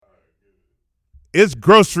It's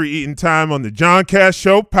grocery eating time on the John Cash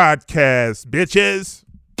Show podcast, bitches.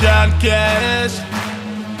 John Cash.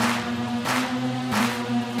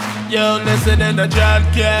 You're listening to John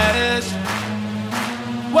Cash.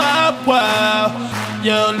 Wow, wow.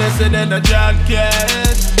 You're listening to John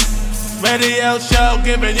Cash. Radio show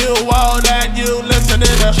giving you all that you listening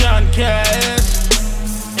to John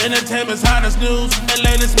Cash. Entertainment's hottest news and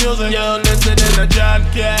latest music. You're listening to John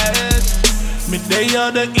Cash. Midday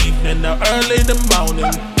or the evening or early in the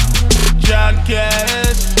morning. John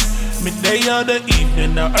Cash. Midday or the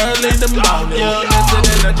evening or early in the morning. You're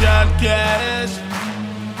listening to John Cash.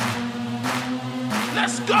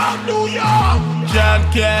 Let's go, New York! John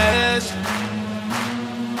Cash.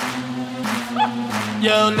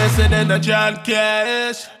 You're listening to John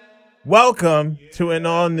Cash. Welcome to an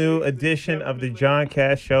all-new edition of the John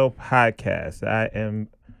Cash Show podcast. I am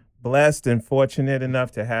blessed and fortunate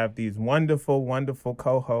enough to have these wonderful, wonderful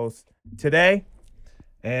co-hosts today.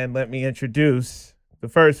 And let me introduce the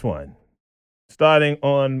first one. Starting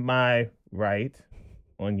on my right,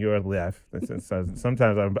 on your left.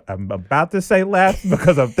 Sometimes I'm about to say left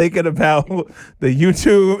because I'm thinking about the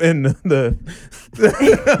YouTube and the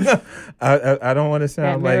I don't want to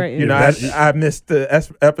sound like, you know, I missed the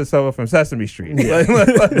episode from Sesame Street. Yeah.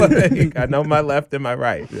 Like, I know my left and my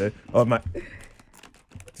right. Or my...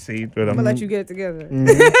 See, but I'm gonna let you get it together.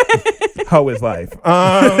 Hoe is life.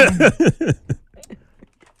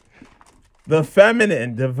 The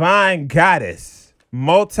feminine, divine goddess,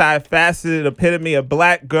 multifaceted epitome of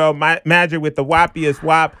black girl magic with the whoppiest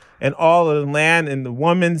wop and all of the land, and the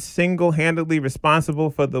woman single-handedly responsible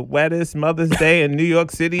for the wettest Mother's Day in New York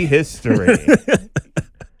City history.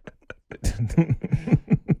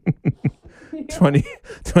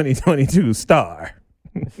 2022 star.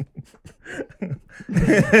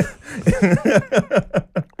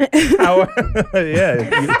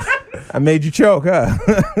 I made you choke, huh?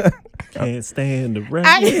 Can't stand the rain.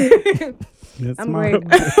 I'm great.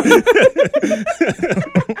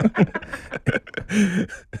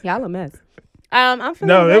 Y'all a mess. I'm feeling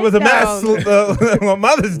no, great, it was a mess on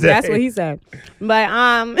Mother's Day. That's what he said. But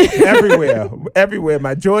everywhere.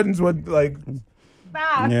 My Jordans were like.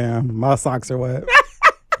 Yeah, my socks are wet.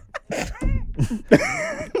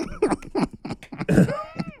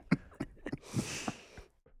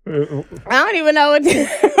 I don't even know what to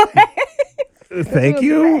Thank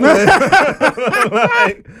you.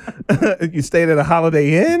 Like, you stayed at a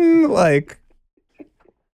Holiday Inn? Like,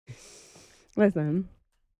 listen.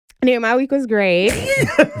 My week was great.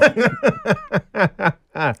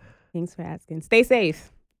 Thanks for asking. Stay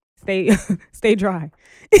safe. Stay dry.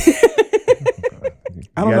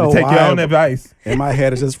 I don't know take why. Your own advice. In my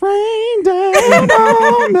head, it's just rain down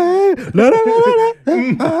on me.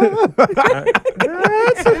 We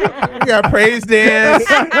got praise dance.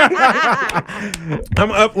 I'm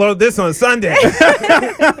gonna upload this on Sunday.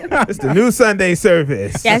 It's the new Sunday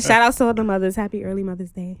service. Yeah, shout out to all the mothers. Happy early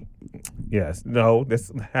Mother's Day. Yes. No,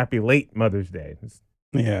 this happy late Mother's Day.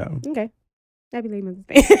 Yeah. Okay. Happy late Mother's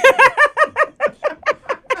Day.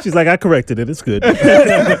 She's like, I corrected it. It's good.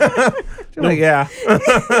 No, like, yeah.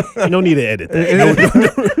 You don't need to edit that.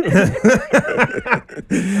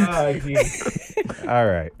 Oh, geez. All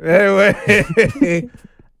right. Anyway,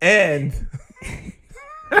 and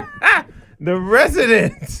the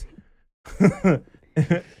resident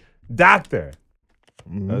doctor.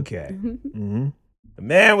 Mm-hmm. Okay. Mm-hmm. The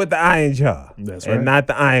man with the iron jaw. That's and right. not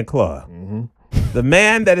the iron claw. Mm-hmm. The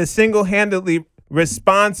man that is single-handedly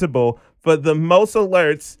responsible for the most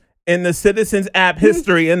alerts in the Citizens app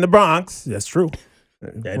history in the Bronx. That's true.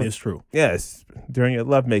 That is true. Yes, during your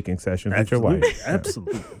lovemaking sessions with your wife.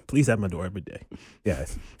 Absolutely. Please have my door every day.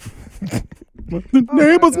 Yes. The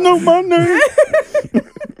neighbors know my name.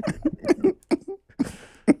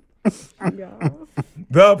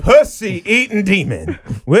 The pussy-eating demon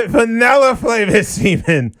with vanilla-flavored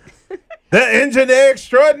semen. The engineer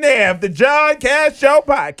extraordinaire of the John Cash Show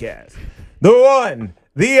podcast. The one,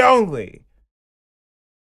 the only,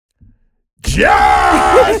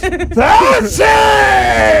 Josh Pussy!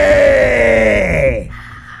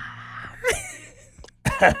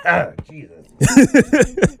 Jesus.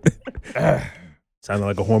 Sounding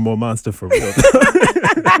like a hormone monster for real.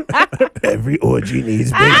 Every orgy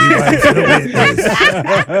needs baby wipes to witness.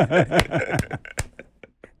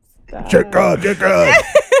 Check out.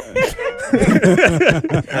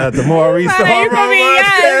 The Maurice the hormone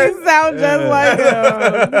monster. sound just like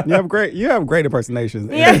him. You have great impersonations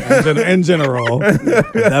Yeah. in general.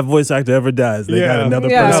 That voice actor ever dies, they got another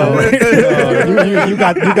Yeah. person. You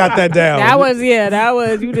got that down. That was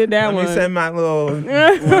you did that Let one. me send my little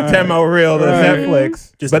Temo reel to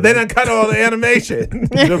Netflix. Just But they done cut all the animation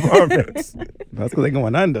departments. That's because they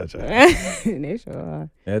going under. Child. They sure are.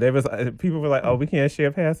 Yeah, they was people were like, "Oh, we can't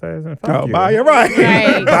share passwords." And fuck Oh, you. bye. You're right.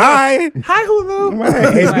 Right. Bye. Hi, Hulu.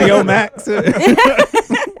 Right. HBO Max.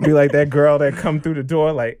 Be like that girl that come through the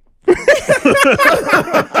door like.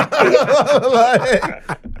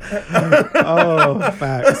 Oh,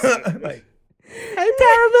 facts. Like, hey,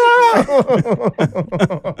 Paramount.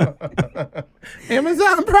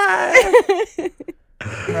 Amazon Prime.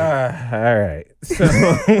 All right. So,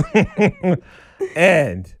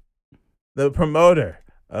 and the promoter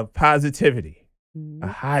of positivity, a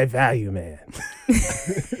high value man,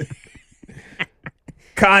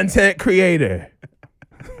 content creator,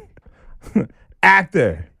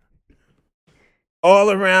 actor, all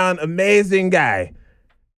around amazing guy,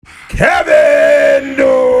 Kevin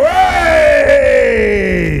Durant.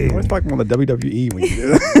 I was talking on the WWE when you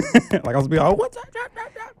did it. Like I was being, oh, what's up?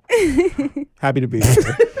 Happy to be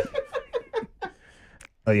here.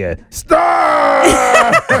 Oh yeah, Star.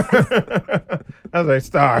 I was like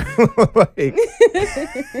Star. Like,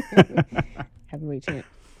 Heavyweight champ.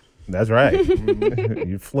 that's right.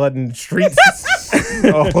 You flooding streets.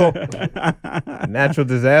 Oh, natural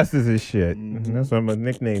disasters and shit. That's what I'm gonna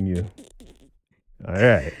nickname you. All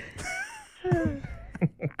right.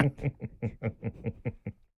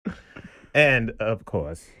 And of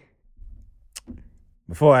course,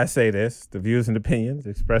 before I say this, the views and opinions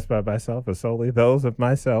expressed by myself are solely those of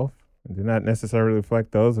myself and do not necessarily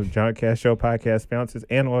reflect those of John Cash Show podcast sponsors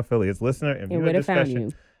and or affiliates. Listener and And viewer where to find discussion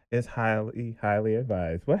you? is highly, highly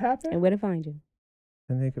advised. What happened? And where to find you?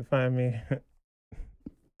 And they can find me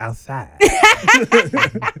outside.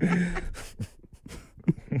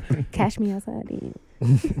 Cash me outside. Then.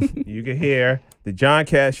 You can hear the John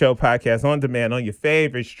Cash Show podcast on demand on your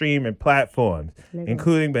favorite streaming platforms,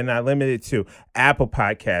 including but not limited to Apple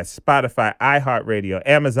Podcasts, Spotify, iHeartRadio,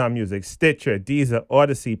 Amazon Music, Stitcher, Deezer,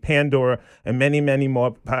 Odyssey, Pandora, and many, many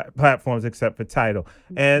more platforms except for Tidal.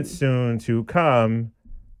 And soon to come,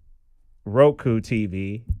 Roku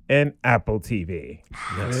TV and Apple TV.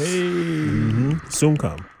 Soon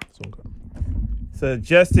come. So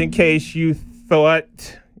just in case you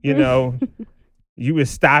thought, you was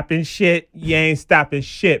stopping shit, you ain't stopping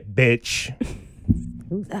shit, bitch.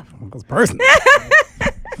 Who's that? This person.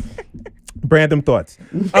 Random thoughts.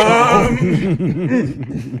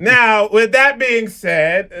 Now, with that being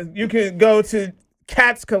said, you can go to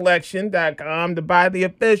catscollection.com to buy the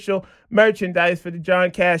official merchandise for the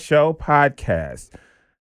John Cash Show podcast.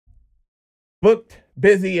 Booked,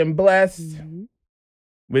 busy, and blessed.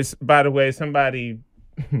 Which, by the way, somebody,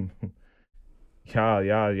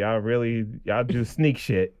 y'all do sneak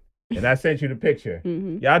shit. And I sent you the picture.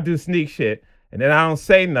 Y'all do sneak shit. And then I don't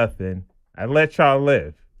say nothing. I let y'all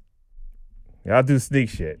live. Y'all do sneak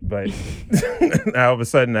shit. But now all of a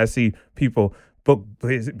sudden I see people book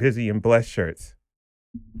busy and blessed shirts.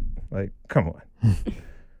 Like, come on.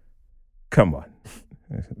 Come on.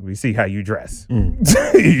 We see how you dress.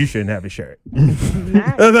 You shouldn't have a shirt.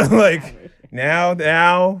 Like, now,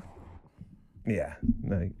 yeah.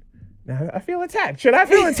 Like, now I feel attacked. Should I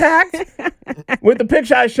feel attacked? With the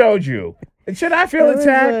picture I showed you. Should I feel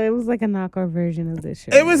attacked? It was like a knockoff version of this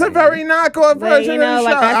show. It was a very knockoff version of the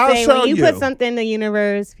like show. I I'll say, show when you you. put something in the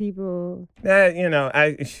universe, people. That's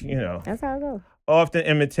how it goes. often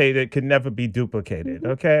imitated, could never be duplicated.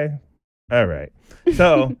 Okay? All right.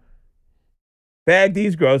 So, bag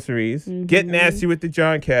these groceries, get nasty with the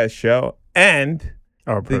John Cash Show, and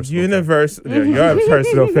Our the personal universe. Your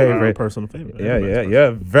personal Our favorite. personal favorite. Yeah, Everybody's you're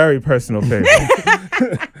a very personal favorite.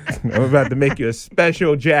 I'm about to make you a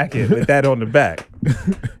special jacket with that on the back.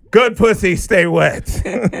 Good pussy, stay wet.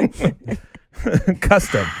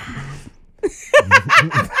 Custom.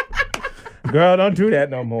 Girl, don't do that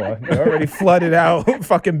no more. You already flooded out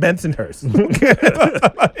fucking Bensonhurst.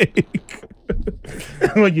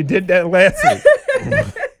 When you did that last week.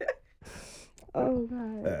 Oh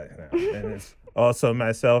God. And it's also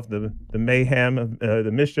myself, the mayhem, the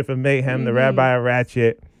mischief of mayhem, the Rabbi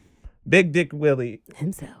Ratchet, Big Dick Willie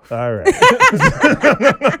Himself. All right.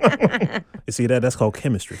 You see that? That's called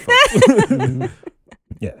chemistry, folks.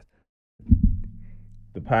 Yeah.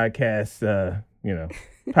 The podcast,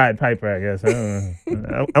 Pied Piper, I guess. I don't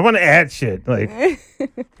know. I want to add shit. Like,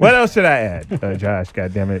 what else should I add, Josh?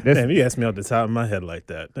 God damn it. Damn, you asked me off the top of my head like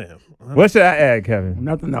that. Damn. What should I add, Kevin?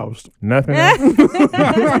 Nothing else. Nothing else?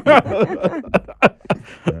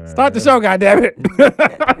 Start the show, goddammit.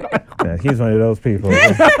 Yeah, he's one of those people.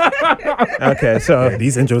 Okay, so Yeah,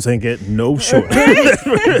 these intros ain't getting no short. wait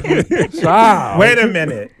a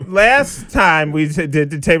minute. Last time we did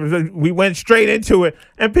the table, we went straight into it,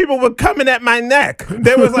 and people were coming at my neck.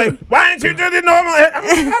 They was like, "Why didn't you do the normal?" I'm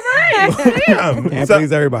like, all right, damn. Can't So-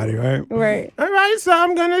 please everybody, right? Right. all right, so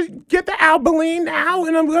I'm gonna get the Albaline now,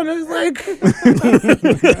 and I'm gonna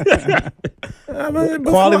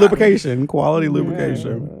Quality lubrication. Quality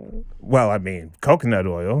lubrication. Well, I mean, coconut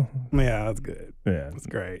oil. Yeah, that's good. Yeah. That's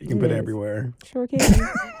great. You can put it Yes. everywhere. Sure can.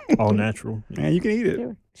 All natural. And you can eat it.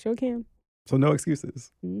 Sure can. So no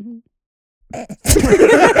excuses. Mm-hmm.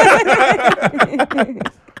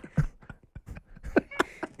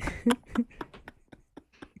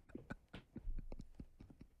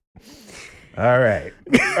 All right.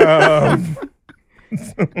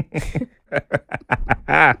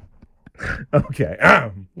 Okay.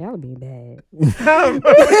 Y'all be bad.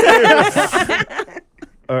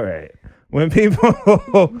 All right. When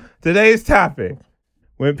people, today's topic,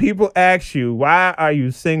 when people ask you, why are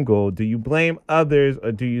you single? Do you blame others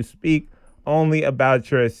or do you speak only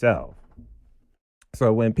about yourself?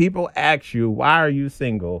 So when people ask you, why are you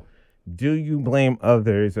single? Do you blame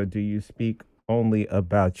others or do you speak only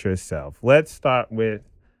about yourself? Let's start with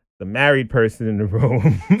the married person in the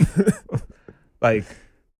room. Like,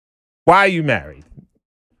 why are you married?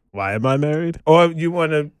 Why am I married? Or you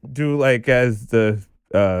want to do like as the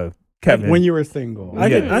Kevin? When you were single. I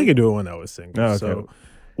Yeah. can do it when I was single. Oh, okay. So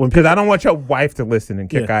Because I don't want your wife to listen and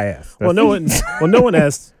kick Yeah. ass. well, no one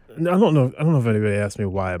asked. I don't know if anybody asked me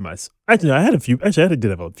why am I. Actually, I did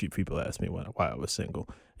have a few people ask me why I was single,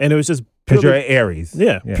 and it was just Because you're purely, an Aries.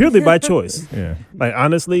 yeah, purely by choice. Yeah. Like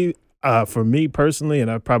honestly, for me personally,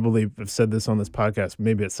 and I probably have said this on this podcast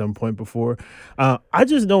maybe at some point before, I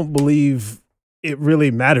just don't believe it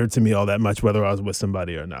really mattered to me all that much whether I was with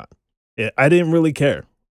somebody or not. I didn't really care.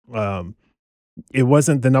 It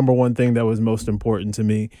wasn't the number one thing that was most important to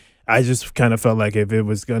me. I just kind of felt like if it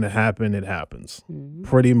was going to happen, it happens. Mm-hmm.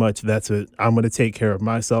 Pretty much that's it. I'm going to take care of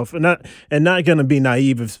myself and not going to be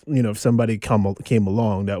naive if somebody came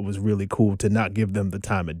along that was really cool to not give them the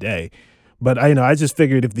time of day. But I just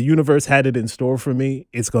figured if the universe had it in store for me,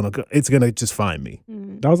 it's gonna just find me.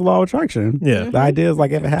 That was a law of attraction. Yeah. The idea is like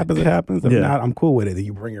if it happens, it happens. If Yeah. not, I'm cool with it. Then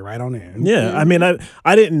you bring it right on in. Yeah, I mean,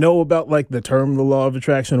 I didn't know about like the term the law of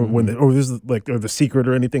attraction or the secret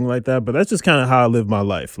or anything like that, but that's just kind of how I live my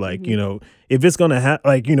life. Like if it's gonna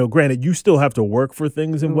granted, you still have to work for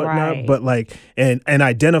things and whatnot, Right. but like and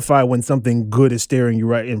identify when something good is staring you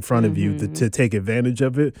right in front of you to take advantage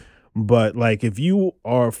of it. But like if you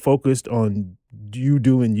are focused on you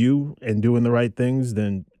doing you and doing the right things,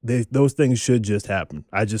 then those things should just happen.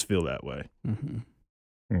 I just feel that way.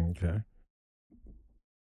 Okay.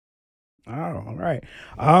 Oh, all right.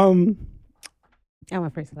 I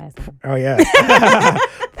went first last time. Oh yeah.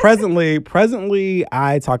 Presently,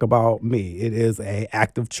 I talk about me. It is a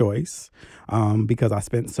active choice because I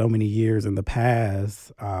spent so many years in the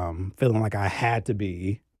past feeling like I had to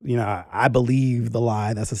be. I believe the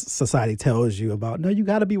lie that society tells you about, no, you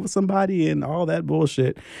got to be with somebody and all that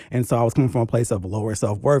bullshit. And so I was coming from a place of lower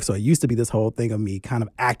self-worth. So it used to be this whole thing of me kind of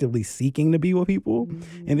actively seeking to be with people.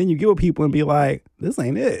 And then you get with people and be like, this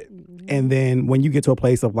ain't it. And then when you get to a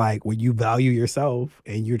place of like, when you value yourself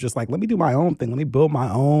and you're just like, let me do my own thing, let me build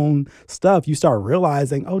my own stuff, you start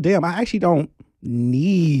realizing, oh, damn, I actually don't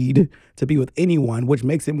need to be with anyone, which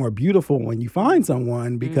makes it more beautiful when you find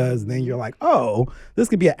someone, because then you're like, oh, this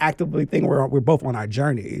could be an actively thing where we're both on our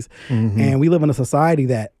journeys. And we live in a society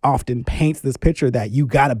that often paints this picture that you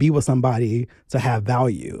got to be with somebody to have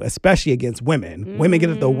value, especially against women. Women get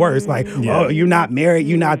it the worst, like, oh, you're not married,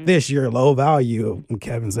 you're not this, you're low value.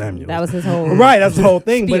 Kevin Samuels. That was his whole Right, that's the whole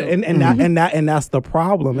thing. But spiel. and that's the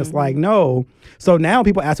problem. It's like, no. So now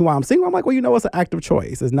people ask me why I'm single. I'm like, well, it's an active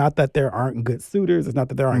choice. It's not that there aren't good suitors. It's not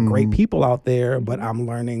that there aren't great people out there, but I'm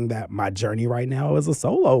learning that my journey right now is a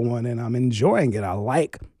solo one and I'm enjoying it. I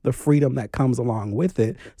like the freedom that comes along with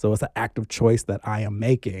it. So it's an active choice that I am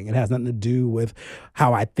making. It has nothing to do with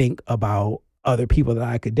how I think about other people that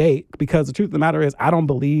I could date, because the truth of the matter is I don't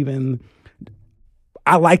believe in,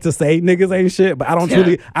 I like to say niggas ain't shit, but I don't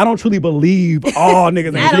truly believe all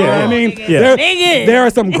niggas ain't shit. You know what I mean? There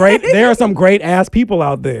are some great ass people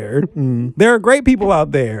out there. There are great people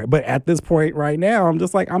out there, but at this point right now, I'm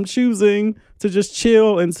just like, I'm choosing to just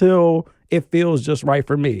chill until it feels just right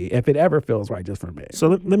for me, if it ever feels right just for me. So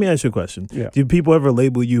let me ask you a question. Yeah. Do people ever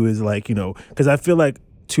label you as like, because I feel like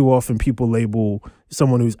too often people label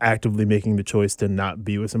someone who's actively making the choice to not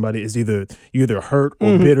be with somebody is you either hurt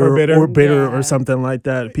or bitter or something like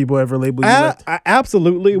that. People ever label you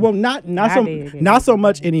Absolutely. Well, not I did. so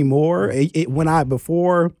much anymore.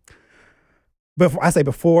 Before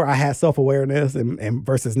before I had self-awareness and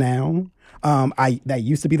versus now, that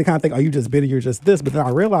used to be the kind of thing, oh, you just bitter, you're just this. But then I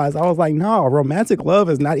realized, I was like, no, romantic love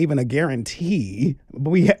is not even a guarantee.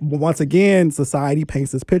 But once again, society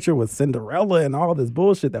paints this picture with Cinderella and all this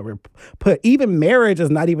bullshit that we're put. Even marriage is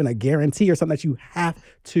not even a guarantee or something that you have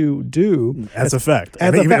to do. That's a fact.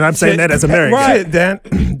 As a Even fact. I'm saying that as a married guy. Shit,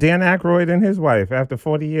 Dan Aykroyd and his wife, after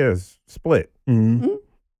 40 years, split. Mhm.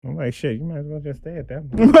 I'm like, shit, you might as well just stay at that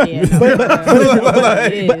point. Yeah,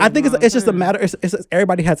 no, But I think it's just a matter. It's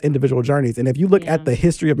everybody has individual journeys, and if you look at the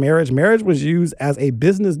history of marriage was used as a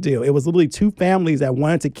business deal. It was literally two families that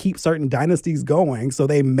wanted to keep certain dynasties going, so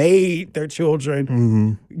they made their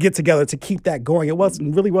children get together to keep that going. It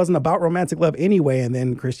wasn't about romantic love anyway, and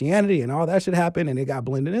then Christianity and all that shit happened, and it got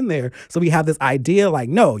blended in there. So we have this idea like,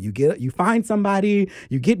 no, you find somebody,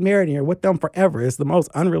 you get married, and you're with them forever. It's the most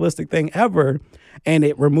unrealistic thing ever, and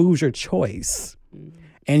it removes your choice.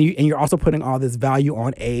 And you're also putting all this value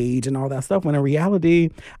on age and all that stuff, when in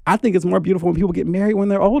reality, I think it's more beautiful when people get married when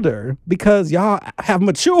they're older, because y'all have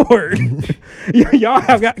matured. Y'all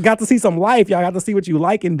have got to see some life. Y'all got to see what you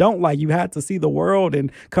like and don't like. You had to see the world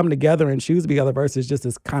and come together and choose to be together versus just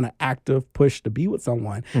this kind of active push to be with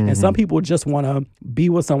someone. And some people just want to be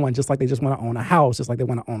with someone just like they just want to own a house, just like they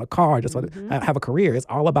want to own a car, just want to have a career. It's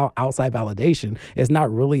all about outside validation. It's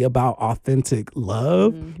not really about authentic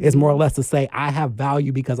love. It's more or less to say, I have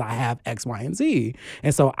value because I have X, Y, and Z.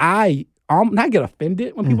 And so I'm not get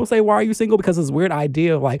offended when people say, why are you single? Because it's a weird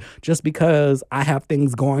idea of like, just because I have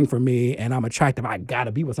things going for me and I'm attractive, I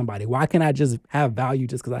gotta be with somebody. Why can't I just have value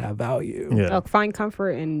just because I have value? Yeah. find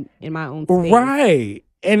comfort in my own space. Right.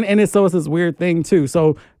 And it's this weird thing too.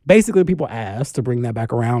 So basically people ask, to bring that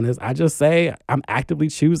back around, is I just say I'm actively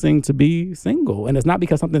choosing to be single. And it's not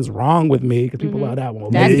because something's wrong with me, because people love that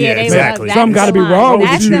one. That's, Yeah, exactly. Something gotta be wrong with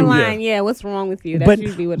That's you. the line. Yeah, what's wrong with you? That's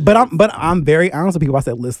usually what it is. But I'm very honest with people. I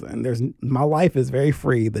said, listen, my life is very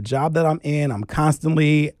free. The job that I'm in, I'm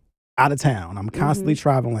constantly out of town. I'm constantly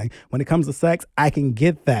traveling. When it comes to sex, I can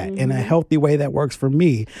get that in a healthy way that works for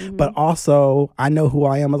me. But also, I know who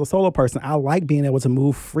I am as a solo person. I like being able to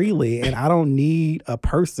move freely, and I don't need a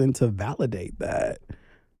person to validate that.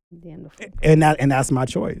 And that's my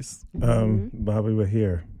choice. While we were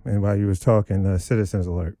here and while you was talking, Citizens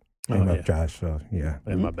Alert came up, Josh. So yeah,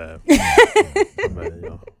 And my bad. My bad,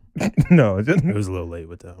 y'all. No, it didn't. It was a little late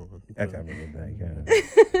with that one. I can't remember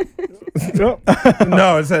that.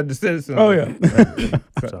 No, it said the Citizens. Oh, yeah.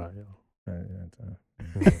 Sorry, y'all.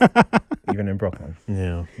 Even in Brooklyn.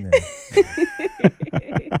 Yeah.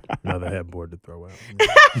 Another headboard to throw out.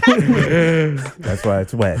 That's why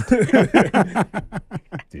it's wet.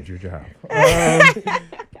 Did your job.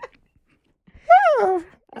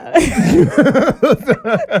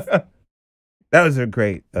 That was a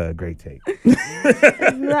great take.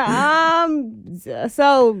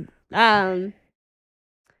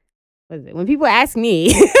 What is it? When people ask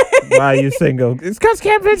me Why are you single? It's because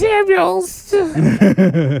Kevin Samuels. well,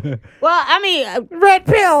 I mean, red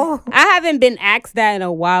pill. I haven't been asked that in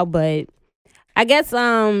a while, but I guess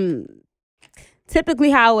typically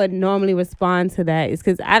how I would normally respond to that is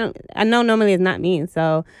because I know normally it's not me.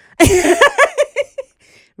 So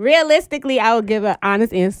realistically, I would give an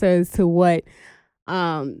honest answer as to what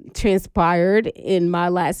transpired in my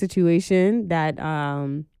last situation that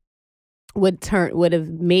would have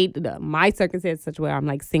made my circumstance such where I'm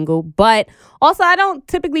like single. But also, I don't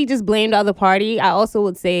typically just blame the other party. I also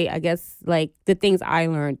would say, I guess, like the things I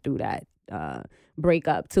learned through that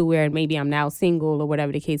breakup to where maybe I'm now single or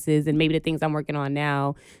whatever the case is, and maybe the things I'm working on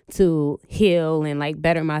now to heal and like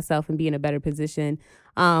better myself and be in a better position.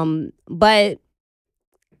 But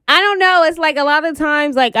I don't know. It's like a lot of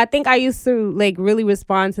times, like I think I used to like really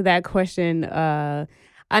respond to that question,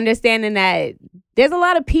 understanding that there's a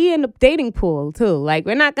lot of pee in the dating pool too. Like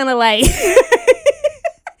we're not gonna like,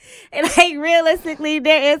 and like realistically,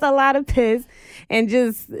 there is a lot of piss and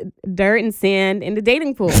just dirt and sand in the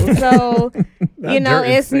dating pool. So you know,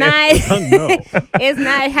 it's not, it's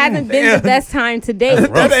not, it hasn't been the best time to date.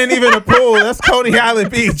 That ain't even a pool. That's Coney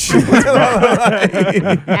Island Beach.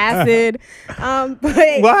 Acid. But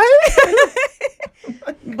What?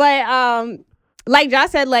 But like Josh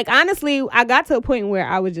said, like honestly, I got to a point where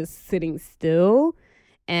I was just sitting still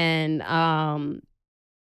and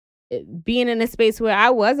being in a space where I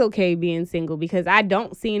was okay being single because I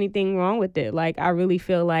don't see anything wrong with it. Like I really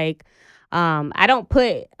feel like I didn't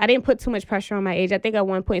put too much pressure on my age. I think at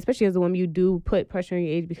one point, especially as a woman, you do put pressure on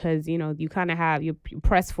your age because, you know, you kind of you're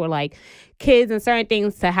pressed for like kids and certain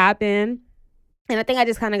things to happen. And I think I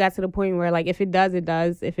just kind of got to the point where like, if it does, it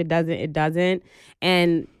does. If it doesn't, it doesn't.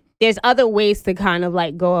 And there's other ways to kind of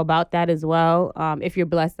like go about that as well. If you're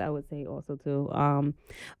blessed, I would say also too.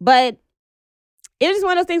 But it was just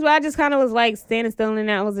one of those things where I just kind of was like standing still,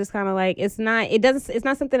 and I was just kind of like, it's not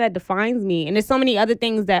something that defines me. And there's so many other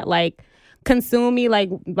things that like consume me,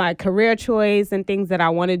 like my career choice and things that I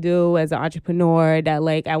want to do as an entrepreneur, that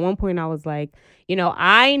like at one point I was like,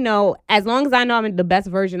 I know as long as I know I'm the best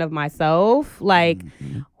version of myself, like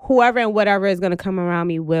whoever and whatever is going to come around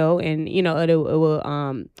me will, and it will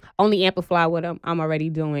only amplify what I'm already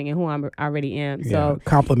doing and who I already am. So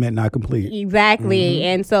compliment, not complete. Exactly.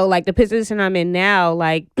 And so like the position I'm in now,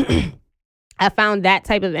 like I found that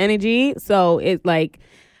type of energy. So it's like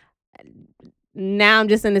now I'm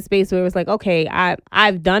just in a space where it's like, okay,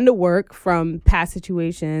 I've done the work from past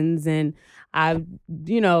situations, and I've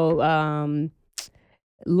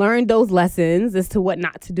learned those lessons as to what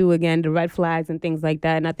not to do again, the red flags and things like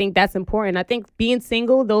that. And I think that's important. I think being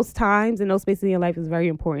single, those times and those spaces in your life is very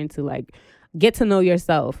important to like get to know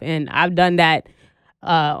yourself. And I've done that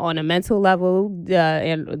on a mental level,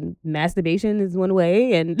 and masturbation is one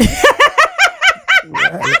way. And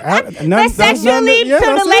sexually to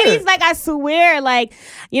the ladies, like I swear, like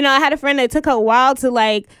I had a friend that took her a while to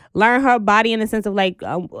like learn her body in the sense of like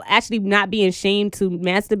actually not being ashamed to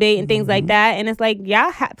masturbate and things like that. And it's like,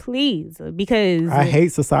 please, because I hate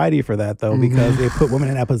society for that though, because they put women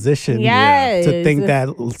in that position to think that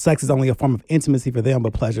sex is only a form of intimacy for them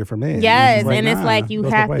but pleasure for men. Yes, and it's like you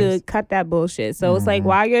have to cut that bullshit. So it's like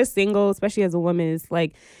while you're single, especially as a woman, it's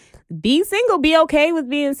like be single, be okay with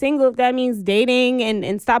being single if that means dating,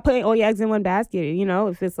 and stop putting all your eggs in one basket.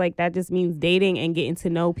 If it's like that just means dating and getting to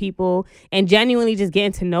know people and genuinely just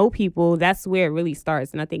getting to know people, that's where it really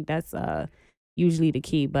starts. And I think that's usually the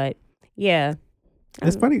key. But yeah.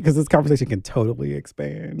 It's funny because this conversation can totally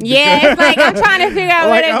expand. Yeah, it's like I'm trying to figure out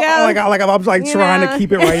where to go. I'm like trying to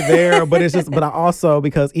keep it right there, but it's just. But I also,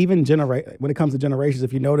 because even when it comes to generations,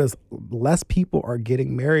 if you notice, less people are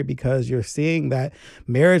getting married because you're seeing that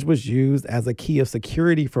marriage was used as a key of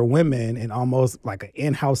security for women and almost like an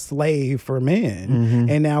in-house slave for men.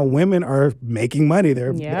 And now women are making money;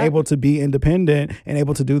 they're able to be independent and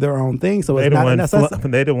able to do their own thing. So it's not a necessity.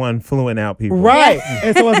 They're the one fluing out people, right?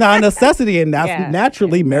 And so it's not a necessity, and that's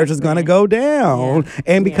naturally marriage is going to go down.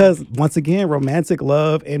 And because once again, romantic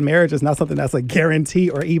love and marriage is not something that's a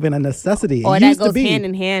guarantee or even a necessity. Or that goes hand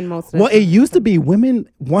in hand most of the time. Well, it used to be women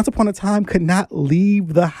once upon a time could not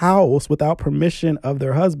leave the house without permission of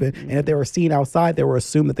their husband. And if they were seen outside, they were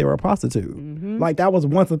assumed that they were a prostitute. Like that was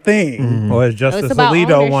once a thing. Or as Justice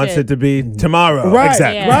Alito wants it to be tomorrow. Right.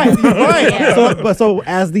 Exactly. Right. So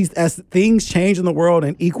as things change in the world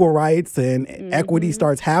and equal rights and equity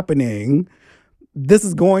starts happening, this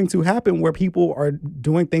is going to happen where people are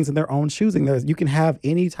doing things in their own choosing. You can have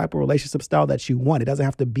any type of relationship style that you want. It doesn't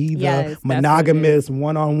have to be the monogamous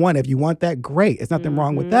one-on-one. If you want that, great. There's nothing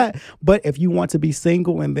wrong with that. But if you want to be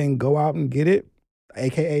single and then go out and get it,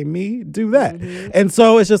 AKA me, do that. And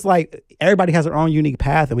so it's just like everybody has their own unique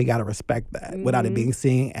path, and we got to respect that without it being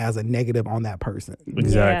seen as a negative on that person.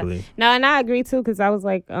 Exactly. Yeah. No, and I agree too, because I was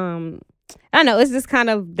like, I don't know, it's just kind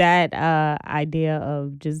of that idea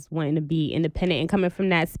of just wanting to be independent and coming from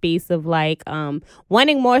that space of like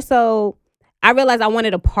wanting more so. I realized I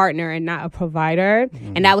wanted a partner and not a provider,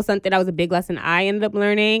 and that was something that was a big lesson I ended up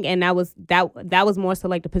learning, and that was more so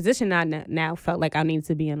like the position I now felt like I needed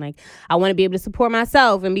to be in. Like I want to be able to support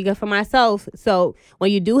myself and be good for myself. So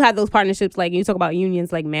when you do have those partnerships, like you talk about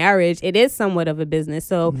unions like marriage, it is somewhat of a business.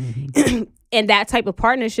 So in that type of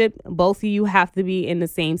partnership, both of you have to be in the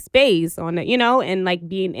same space on it, and like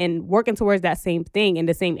being and working towards that same thing and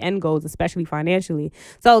the same end goals, especially financially.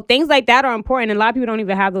 So things like that are important. And a lot of people don't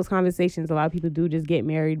even have those conversations. A lot of people do just get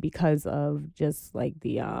married because of just like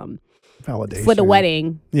the validation for the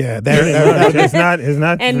wedding. Yeah, it's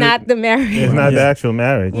not and not the marriage. It's not the actual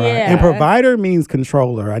marriage. Yeah. And provider means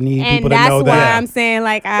controller. I need people to know that. And that's why I'm saying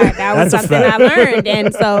like that was something I learned.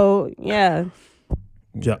 And so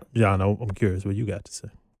John, I'm curious what you got to say.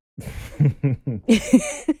 You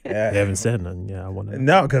haven't said nothing. Yeah, I want to.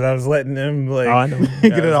 No, because I was letting them like I know.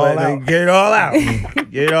 get it all out. Get it all out.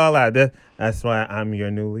 Get it all out. That's why I'm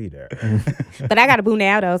your new leader. But I got a boo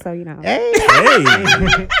now though, so Hey.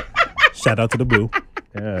 Shout out to the boo.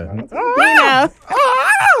 Yeah.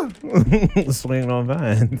 Swinging on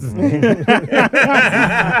vines.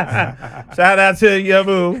 Shout out to your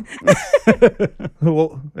boo,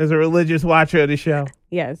 who is a religious watcher of the show.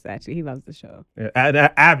 Yes, actually, he loves the show. Yeah, an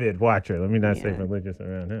avid watcher. Let me not say religious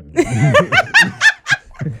around him.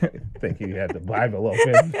 I think he had the Bible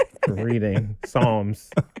open for reading Psalms.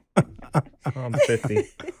 Psalm 50.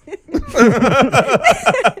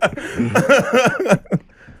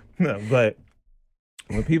 No, but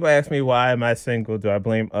when people ask me why am I single, do I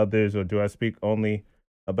blame others or do I speak only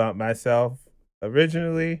about myself?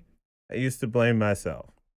 Originally, I used to blame myself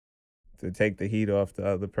to take the heat off the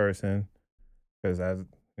other person because I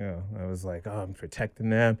was like, oh, I'm protecting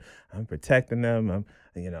them. I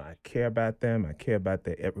care about them. I care about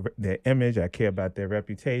their image. I care about their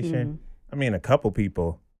reputation. I mean, a couple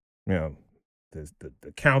people, the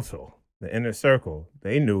council, the inner circle,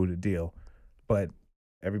 they knew the deal, but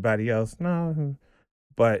everybody else, no.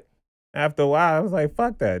 But after a while, I was like,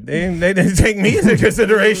 fuck that. They didn't take me into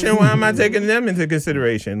consideration. Why am I taking them into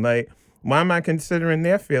consideration? Like, why am I considering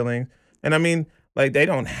their feelings? And I mean, like, they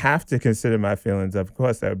don't have to consider my feelings. Of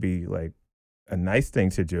course, that would be like a nice thing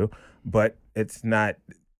to do, but it's not.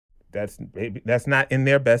 That's not in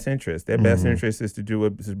their best interest. Their best interest is to do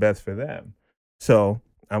what's best for them. So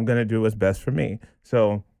I'm gonna do what's best for me.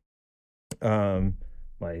 So,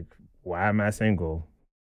 like, why am I single?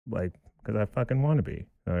 Like, because I fucking want to be.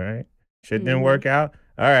 All right. Shit didn't work out.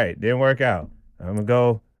 All right, didn't work out. I'm gonna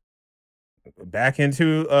go back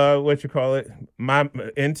into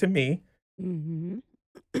into me,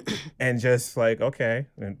 and just like, okay,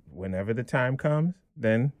 and whenever the time comes,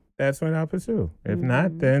 then that's when I'll pursue. If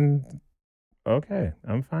not, then okay,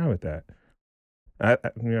 I'm fine with that. I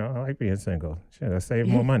like being single. Shit, I save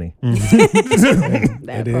more money.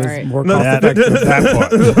 That It part. is more cost effective.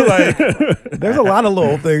 That part. There's a lot of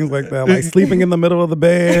little things like that, like sleeping in the middle of the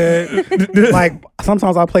bed. Like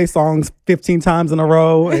sometimes I play songs 15 times in a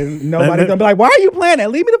row, and nobody's gonna be like, "Why are you playing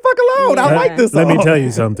that? Leave me the fuck alone. I like this song." Let me tell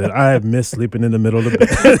you something. I have missed sleeping in the middle of the bed.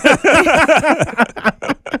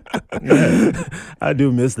 I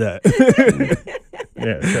do miss that.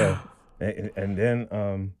 Yeah. So, and then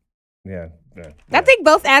I think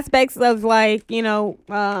both aspects of like, being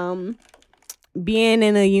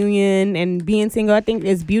in a union and being single, I think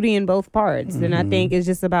there's beauty in both parts. And I think it's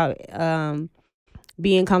just about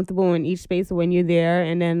being comfortable in each space when you're there,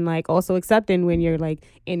 and then like also accepting when you're like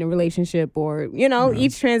in a relationship or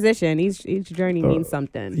each transition, each journey means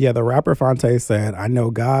something. Yeah, the rapper Fonte said, "I know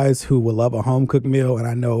guys who will love a home cooked meal, and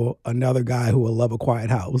I know another guy who will love a quiet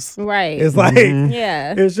house." Right. It's like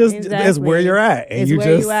Yeah. it's just it's exactly. where you're at, and It's you where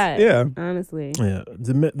just you at. yeah. Honestly. Yeah,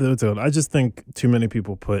 I just think too many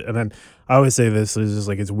people put, and then I always say this, it's just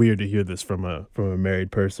like it's weird to hear this from a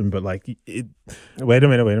married person, but like it. Wait a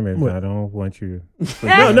minute. What? I don't want you.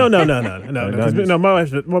 No.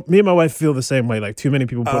 Me and my wife feel the same way. Like too many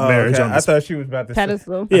people put marriage on I this. thought she was about to say.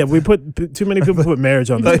 Pedestal. Yeah, we put too many people put marriage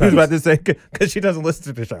on I this. thought he was pedestal. about to say because she doesn't listen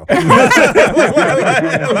to the show.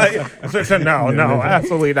 No,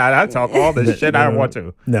 absolutely not. I talk all this shit I want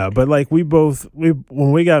to. No, but like when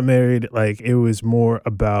we got married, like it was more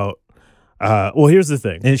about. Well, here's the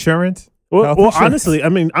thing. Insurance. Well, Health well,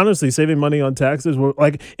 insurance. honestly, saving money on taxes were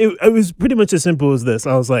like it was pretty much as simple as this.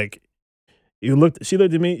 I was like, she looked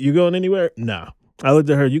at me, you going anywhere? Nah. I looked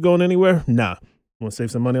at her, you going anywhere? Nah. Want to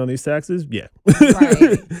save some money on these taxes? Yeah.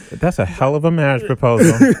 Right. That's a hell of a marriage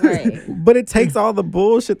proposal. Right. But it takes all the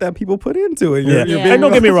bullshit that people put into it. Yeah. Yeah. And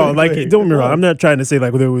don't get me wrong, like don't get me wrong. I'm not trying to say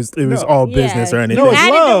like it was all business or anything. No, it's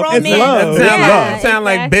Added the love. It's romance. love. That Yeah, sound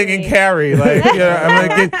like Big and exactly. Carrie. Like,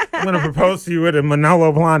 I'm gonna propose to you with a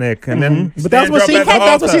Manolo Blahnik, and then But that's what stand she up at the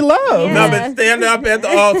that's what she altar. loves. No, Yeah. but stand up at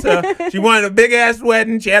the altar. She wanted a big ass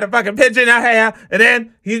wedding. She had a fucking pigeon in her hair, and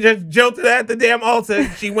then he just jilted her at the damn altar.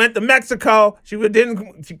 She went to Mexico. She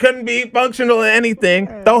couldn't be functional in anything.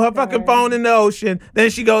 Throw her fucking phone in the ocean. Then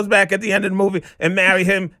she goes back at the end of the movie and marry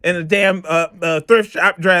him in a damn thrift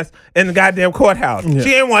shop dress in the goddamn courthouse. Yeah. She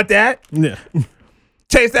didn't want that. Yeah.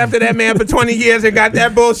 Chased after that man for 20 years and got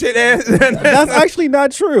that bullshit ass. That's actually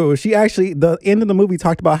not true. She actually, the end of the movie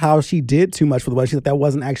talked about how she did too much for the wedding. She said that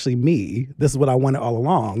wasn't actually me. This is what I wanted all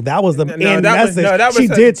along. That was the end message. She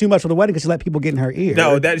did too much for the wedding because she let people get in her ear.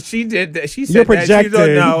 No, that she did. That she said You're that. She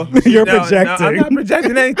don't know. projecting. You're No, projecting. I'm not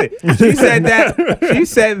projecting anything. She said that. She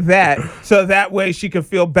said that so that way she could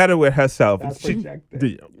feel better with herself. I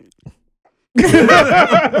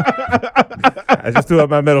just threw up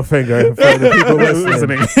my middle finger for the people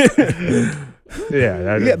listening.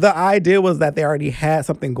 Yeah, the idea was that they already had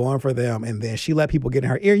something going for them, and then she let people get in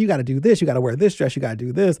her ear. You got to do this. You got to wear this dress. You got to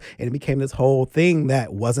do this, and it became this whole thing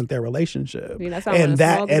that wasn't their relationship. I mean, that's how I wanna and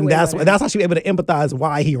smoke the way that's better. how she was able to empathize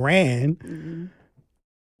why he ran.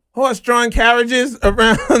 Horse-drawn carriages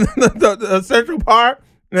around the Central Park,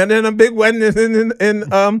 and then a big wedding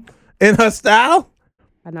in her style.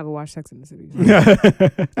 I never watched Sex in the City.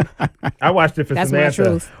 I watched it for That's my Samantha.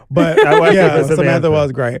 truth. But I watched it yeah, for Samantha. Samantha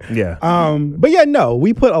was great. Yeah. But yeah, no,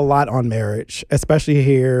 we put a lot on marriage, especially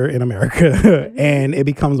here in America, and it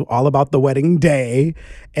becomes all about the wedding day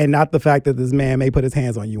and not the fact that this man may put his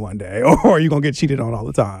hands on you one day, or you're gonna get cheated on all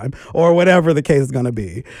the time, or whatever the case is gonna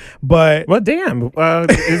be. But Well, damn.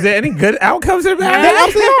 Is there any good outcomes in they that?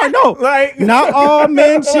 absolutely are. No, Like, not all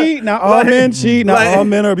men cheat. Not all Like- men cheat. Not like- all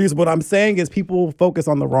men are abusive. What I'm saying is people focus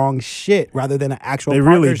on the wrong shit rather than an actual. They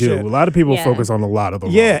really do. partnership. A lot of people Yeah. focus on a lot of the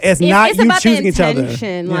Yeah, wrong. it's not It's you about choosing the each other.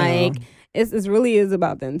 intention. Yeah. Like it really is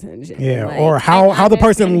about the intention. Yeah, Like, or how the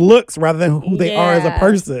person understanding- looks rather than who they are as a Yeah.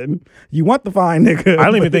 person. You want the fine nigga. I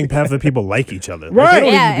don't even think half the people like each other. Like, Right. they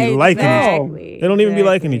don't Yeah, even be liking each other. exactly. They don't even be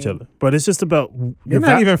liking each Exactly. other. But it's just about you're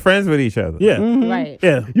not even friends with each other. Yeah. Right.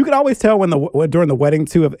 Yeah. You can always tell when during the wedding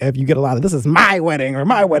too if you get a lot of this is my wedding or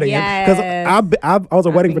my wedding because Yes. I was a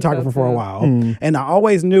wedding think so, photographer for a too. while and I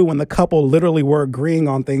always knew when the couple literally were agreeing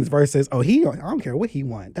on things versus I don't care what he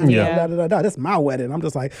wants. Yeah. That's my wedding. I'm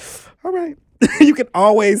just like, all right. You can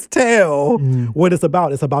always tell what it's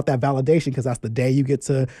about. It's about that validation because that's the day you get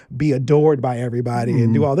to be adored by everybody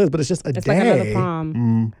and do all this. But it's just a It's like another day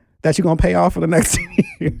prom. that you're gonna pay off for the next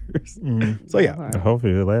years. So yeah,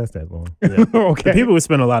 Hopefully it lasts that long. okay. The people who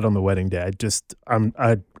spend a lot on the wedding day,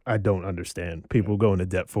 I don't understand. People go into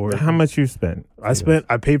debt for it. How much you spent?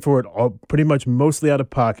 I paid for it all pretty much mostly out of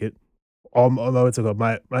pocket. Although it's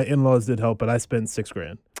my in-laws did help, but I spent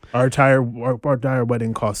 $6,000. Our entire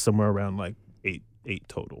wedding cost somewhere around like eight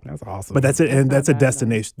total. That's awesome. But that's it, and That's that's a not bad, though.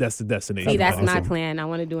 destination. That's the destination. See, that's wedding. my plan. I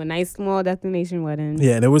want to do a nice small destination wedding.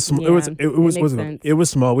 Yeah, and it was Yeah, it makes sense. it was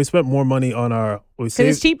small. We spent more money on our. We Because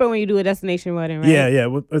it's saved. cheaper when you do a destination wedding, right? Yeah.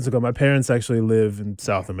 What's it called? My parents actually live in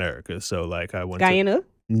South America, so like I went. Guyana?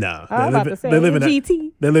 No, I was about to say, they live in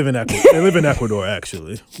GT. They live in Ecuador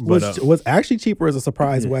actually. But What's actually cheaper is a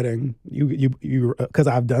surprise wedding. You because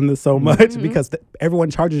I've done this so much because everyone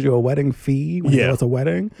charges you a wedding fee when it's a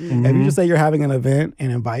wedding. If you just say you're having an event and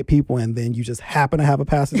invite people and then you just happen to have a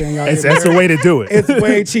pastor dang out that's the way to do it. it's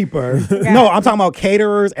way cheaper. No, I'm talking about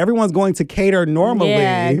caterers. Everyone's going to cater normally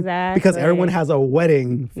Yeah, exactly. because everyone has a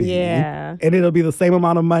wedding fee. Yeah. And it'll be the same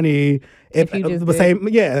amount of money if you just the did. same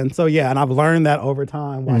and I've learned that over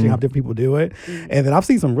time watching how different people do it. And then I've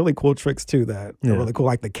seen some really cool tricks too that are really cool,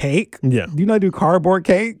 like the cake. Yeah. Do you know how to do cardboard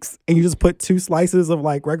cakes and you just put 2 slices of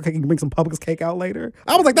like regular cake and you bring some Publix cake out later?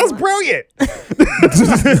 I was like, that's brilliant.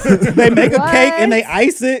 They make a cake and they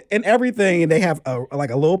ice it and everything, and they have a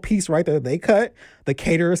little piece right there they cut. The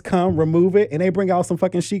caterers come, remove it, and they bring out some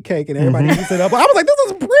fucking sheet cake and everybody eats it up. I was like, this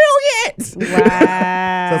is brilliant.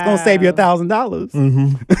 Wow. So it's gonna save you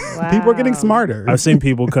 $1,000. People are getting smarter. I've seen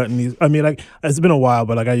people cutting these. I mean, like it's been a while,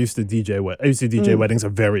 but like I used to DJ weddings a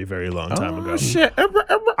very, very long time ago. Shit.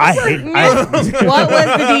 I hate. What was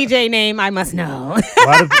the DJ name? I must know.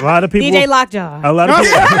 A lot of people. DJ Lockjaw. A lot of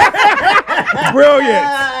people. Brilliant.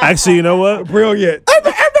 Actually, you know what? Brilliant.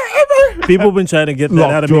 People have been trying to get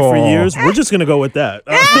that out of me for Lockjaw. years. We're just gonna go with that.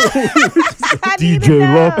 DJ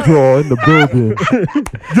Lockjaw in the building.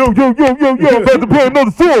 Yo, I'm about to play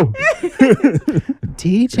another song.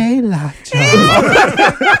 DJ Lockjaw.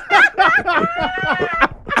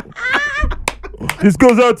 This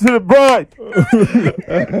goes out to the bride.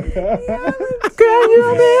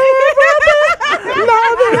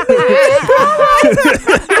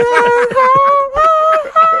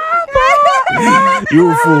 You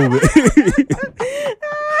a fool, man.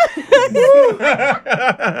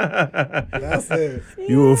 That's it.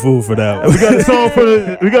 You a fool for that one. We got a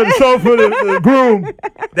song for the groom.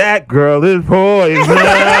 That girl is poison.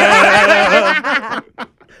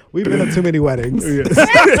 We've been to too many weddings.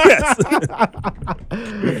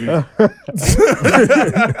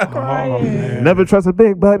 Never trust a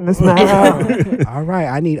big button to smile. All right,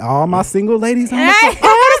 I need all my single ladies on the phone.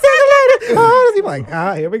 All my single ladies. Oh, he's like,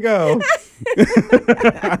 here we go.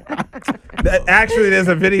 Actually, there's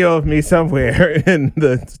a video of me somewhere in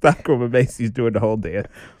the stockroom of Macy's doing the whole dance,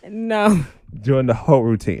 No. doing the whole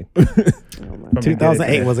routine.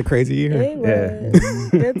 2008 was a crazy year. It was.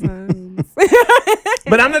 Good times.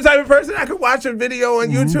 But I'm the type of person I could watch a video on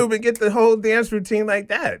YouTube and get the whole dance routine like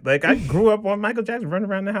that. Like I grew up on Michael Jackson running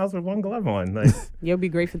around the house with one glove on. Like, You'll be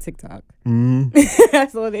great for TikTok. Mm.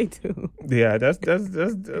 That's all they do. yeah, that's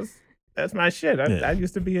my shit. Yeah. I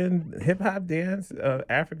used to be in hip hop dance,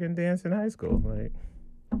 African dance in high school. Like,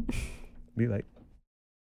 be like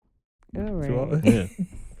All right. Yeah.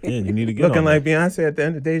 Yeah, you need to get looking on like Beyonce at the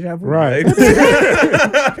end of Deja Vu. Right.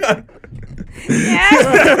 Like,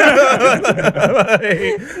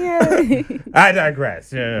 I digress.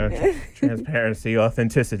 Transparency,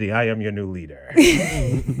 authenticity. I am your new leader.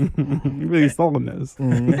 You really selling this.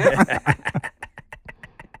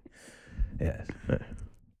 Yes.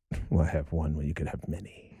 Well, have one when you could have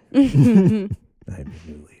many. I'm your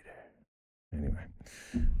new leader. Anyway.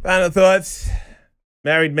 Final thoughts.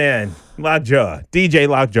 Married man. Lockjaw. DJ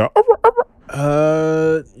Lockjaw.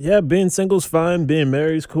 Yeah, being single's fine. Being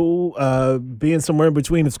married's cool. Being somewhere in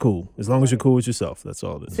between is cool. As long as you're cool with yourself. That's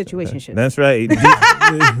all it is. Situationship. That's right.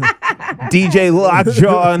 DJ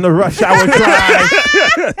Lockjaw in the rush hour drive.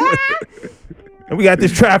 And we got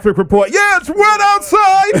this traffic report. Yeah, it's wet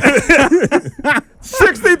outside.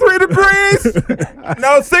 63 degrees.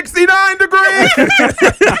 No, 69 degrees.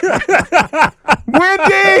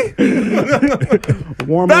 Windy.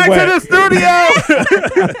 Warm Back and to wet. the studio.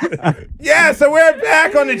 Yeah, so we're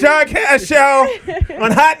back on the John Cash Show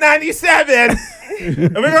on Hot 97.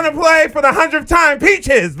 And we're going to play for the 100th time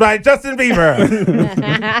Peaches by Justin Bieber.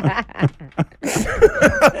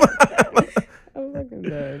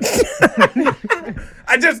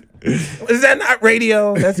 Is that not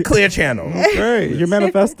radio? That's Clear Channel. Right. You're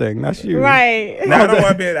manifesting. That's you. Right. No,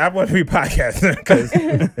 I want to be podcasting because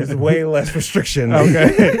there's way less restriction.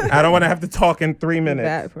 Okay. I don't want to have to talk in 3 minutes.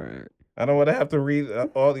 That part. I don't want to have to read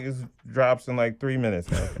all these drops in like 3 minutes.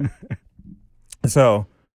 So,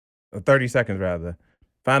 30 seconds rather.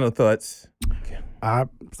 Final thoughts.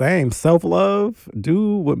 Same. Self-love.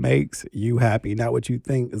 Do what makes you happy, not what you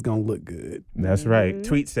think is going to look good. That's right.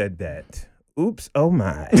 Tweet said that. Oops. Oh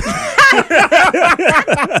my.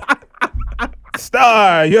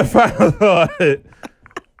 Star, your final thought. That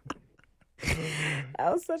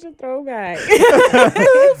was such a throwback. That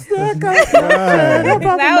was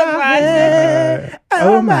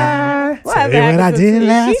Oh my. What Say what I did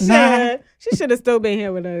last night. She should have still been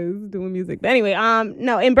here with us doing music. But anyway,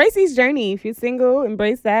 no, embrace each journey. If you're single,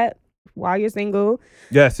 embrace that while you're single.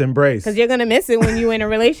 Yes, embrace. Because you're going to miss it when you're in a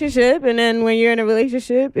relationship. And then when you're in a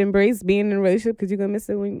relationship, embrace being in a relationship because you're going to miss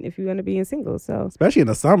it if you're going to be in single. So, Especially in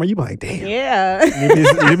the summer, you be like, damn. yeah.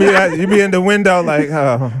 You be in the window like,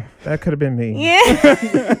 oh, that could have been me. Yeah.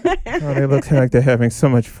 Oh, they look like they're having so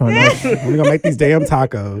much fun. We're going to make these damn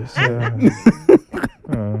tacos.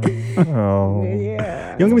 Oh.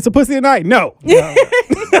 Yeah. You don't give me some pussy tonight? No.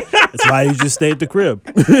 That's why you just stay at the crib.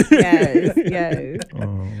 Yes.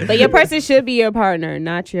 But your person should be your partner,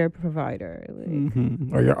 not your provider.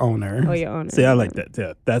 Like, Or your owner. or your owner. See, I like that.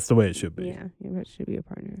 Yeah, that's the way it should be. Yeah, your person should be your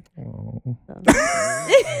partner. Oh. So.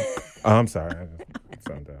 Oh, I'm sorry. I just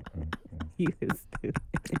summed up. You stupid.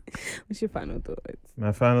 What's your final thoughts?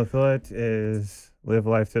 My final thought is live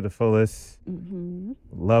life to the fullest. Mm-hmm.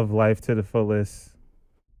 Love life to the fullest.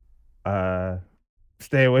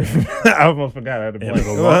 Stay away from. I almost forgot how to And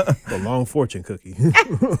play. the long fortune cookie.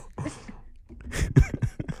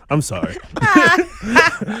 I'm sorry.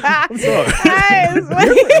 I'm sorry.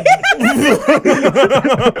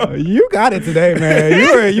 You got it today,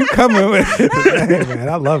 man. You coming with it today, man.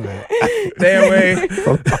 I love it. Stay away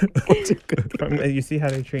from. You see how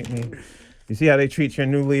they treat me. You see how they treat your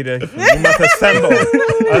new leader. You must assemble.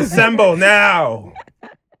 Assemble now.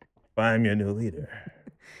 I'm your new leader.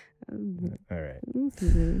 All right.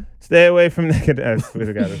 Stay away from negative. I swear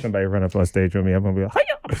to God, if somebody run up on stage with me, I'm gonna be like,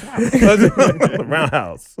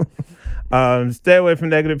 roundhouse. Stay away from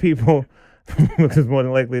negative people because more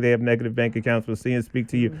than likely they have negative bank accounts. We'll see and speak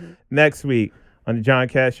to you next week on the John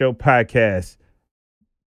Cash Show podcast.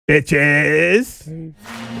 Bitches.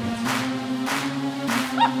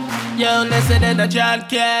 Yo, listen to John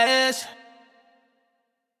Cash.